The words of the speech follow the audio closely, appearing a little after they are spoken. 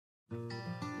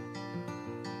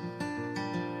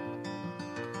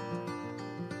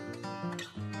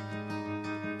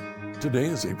Today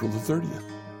is April the 30th.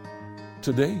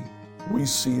 Today, we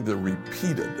see the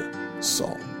repeated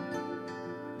psalm.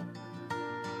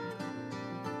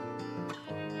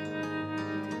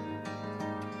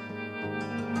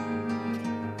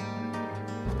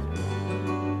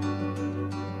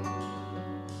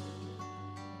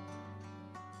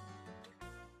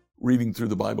 Reading through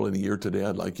the Bible in a year today,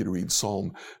 I'd like you to read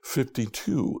Psalm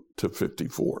 52 to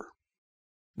 54.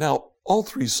 Now, all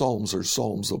three Psalms are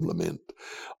Psalms of lament.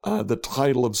 The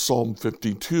title of Psalm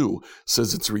 52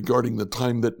 says it's regarding the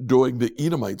time that Doeg the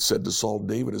Edomite said to Saul,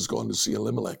 David has gone to see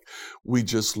Elimelech. We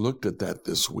just looked at that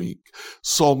this week.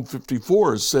 Psalm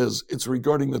 54 says it's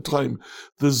regarding the time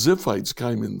the Ziphites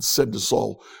came and said to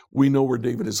Saul, we know where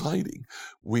David is hiding.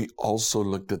 We also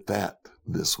looked at that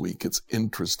this week. It's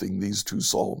interesting. These two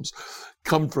Psalms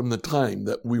come from the time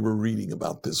that we were reading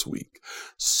about this week.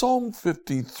 Psalm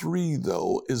 53,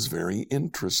 though, is very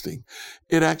interesting.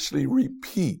 It actually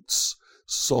repeats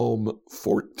Psalm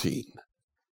 14.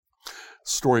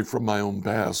 Story from my own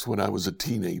past when I was a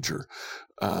teenager.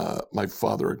 My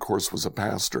father, of course, was a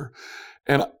pastor,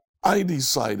 and I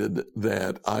decided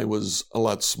that I was a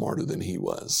lot smarter than he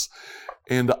was.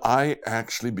 And I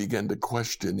actually began to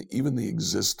question even the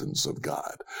existence of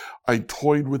God. I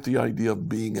toyed with the idea of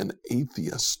being an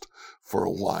atheist for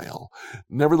a while.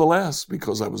 Nevertheless,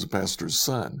 because I was a pastor's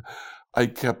son, I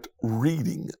kept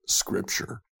reading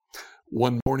Scripture.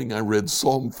 One morning I read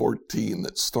Psalm 14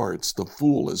 that starts, the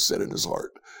fool has said in his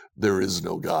heart, there is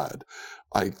no God.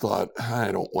 I thought,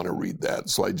 I don't want to read that,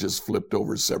 so I just flipped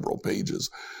over several pages,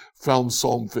 found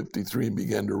Psalm 53 and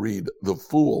began to read, the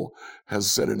fool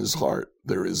has said in his heart,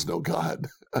 there is no God.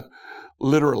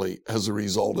 Literally, as a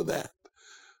result of that,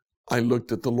 I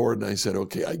looked at the Lord and I said,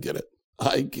 okay, I get it.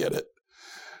 I get it.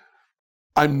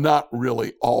 I'm not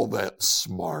really all that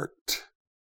smart.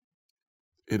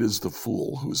 It is the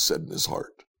fool who said in his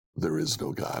heart, there is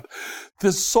no God.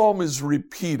 This psalm is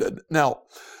repeated. Now,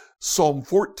 Psalm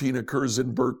 14 occurs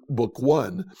in book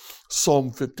 1.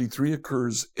 Psalm 53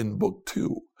 occurs in book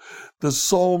 2. The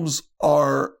Psalms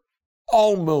are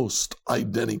almost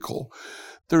identical.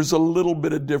 There's a little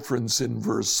bit of difference in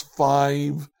verse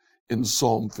 5 in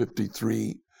Psalm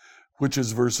 53, which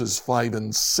is verses 5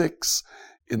 and 6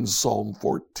 in Psalm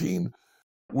 14.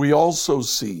 We also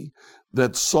see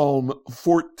that Psalm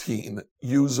 14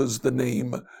 uses the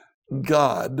name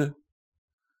God.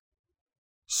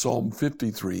 Psalm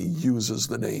 53 uses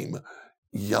the name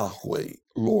Yahweh,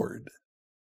 Lord.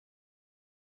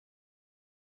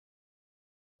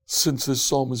 Since this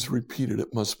psalm is repeated,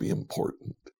 it must be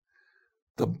important.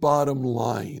 The bottom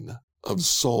line of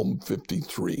Psalm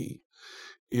 53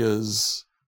 is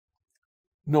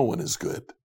no one is good.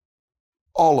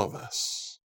 All of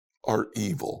us are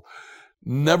evil.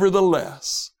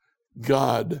 Nevertheless,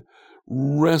 God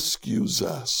rescues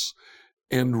us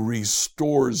and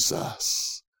restores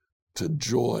us to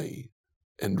joy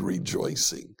and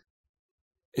rejoicing.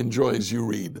 Enjoy as you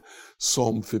read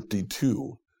Psalm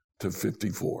 52 to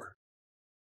 54.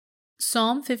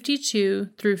 Psalm 52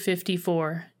 through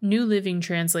 54, New Living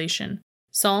Translation.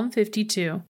 Psalm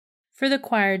 52. For the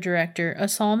choir director, a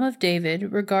psalm of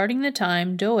David regarding the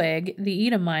time Doeg the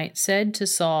Edomite said to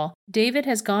Saul, David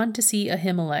has gone to see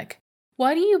Ahimelech.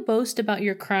 Why do you boast about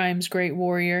your crimes, great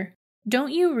warrior?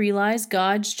 Don't you realize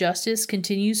God's justice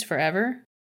continues forever?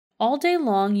 All day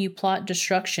long you plot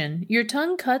destruction. Your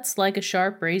tongue cuts like a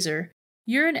sharp razor.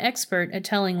 You're an expert at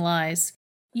telling lies.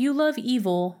 You love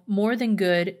evil more than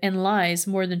good and lies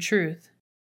more than truth.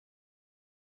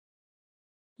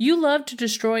 You love to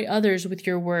destroy others with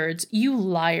your words, you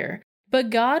liar. But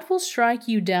God will strike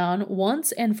you down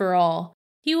once and for all.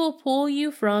 He will pull you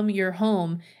from your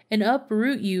home and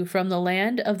uproot you from the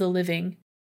land of the living.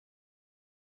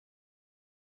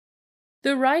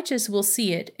 The righteous will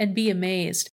see it and be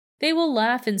amazed. They will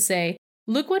laugh and say,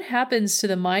 look what happens to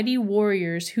the mighty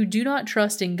warriors who do not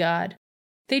trust in God.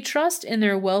 They trust in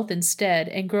their wealth instead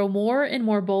and grow more and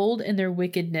more bold in their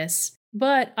wickedness.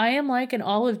 But I am like an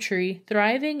olive tree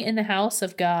thriving in the house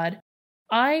of God.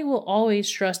 I will always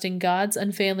trust in God's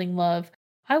unfailing love.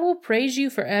 I will praise you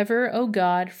forever, O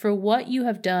God, for what you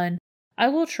have done. I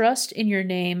will trust in your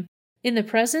name, in the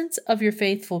presence of your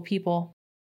faithful people.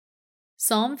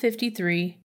 Psalm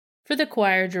 53. For the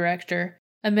choir director,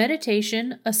 a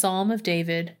meditation, a psalm of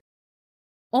David.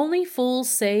 Only fools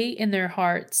say in their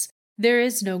hearts, there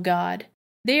is no God.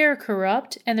 They are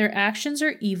corrupt and their actions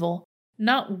are evil.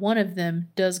 Not one of them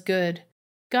does good.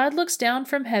 God looks down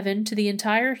from heaven to the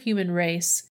entire human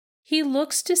race. He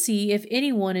looks to see if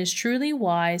anyone is truly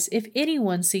wise, if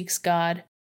anyone seeks God.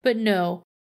 But no,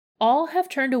 all have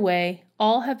turned away,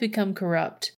 all have become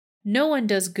corrupt. No one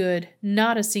does good,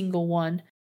 not a single one.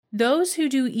 Those who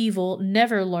do evil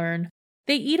never learn.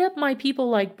 They eat up my people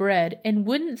like bread and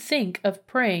wouldn't think of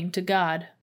praying to God.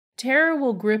 Terror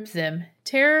will grip them,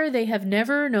 terror they have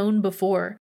never known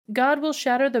before. God will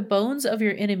shatter the bones of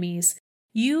your enemies.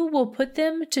 You will put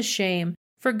them to shame,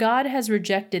 for God has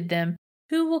rejected them.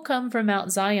 Who will come from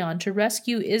Mount Zion to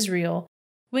rescue Israel?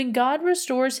 When God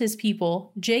restores his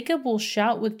people, Jacob will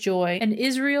shout with joy, and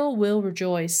Israel will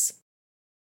rejoice.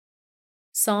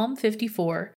 Psalm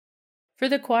 54. For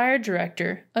the choir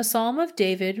director, a psalm of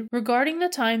David regarding the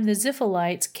time the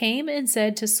Ziphites came and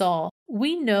said to Saul,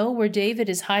 "We know where David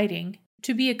is hiding,"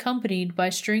 to be accompanied by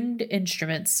stringed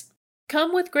instruments.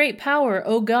 Come with great power,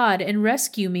 O God, and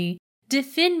rescue me.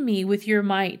 Defend me with your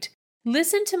might.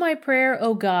 Listen to my prayer,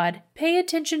 O God. Pay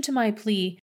attention to my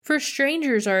plea, for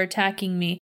strangers are attacking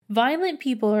me. Violent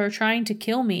people are trying to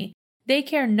kill me. They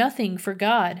care nothing for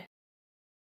God.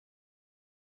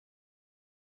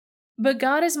 But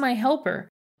God is my helper.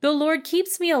 The Lord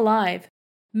keeps me alive.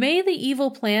 May the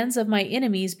evil plans of my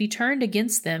enemies be turned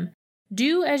against them.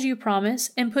 Do as you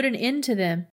promise and put an end to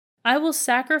them. I will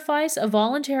sacrifice a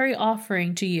voluntary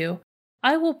offering to you.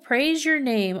 I will praise your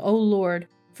name, O Lord,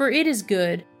 for it is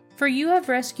good. For you have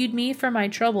rescued me from my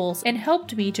troubles and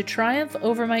helped me to triumph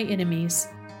over my enemies.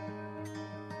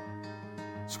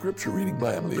 Scripture reading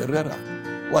by Emily Herrera.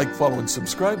 Like, follow, and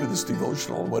subscribe to this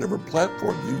devotional on whatever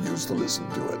platform you use to listen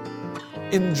to it.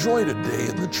 Enjoy today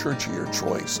in the church of your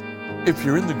choice. If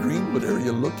you're in the Greenwood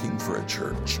area looking for a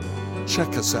church,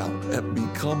 check us out at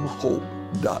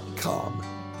becomehope.com.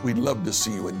 We'd love to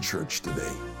see you in church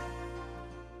today.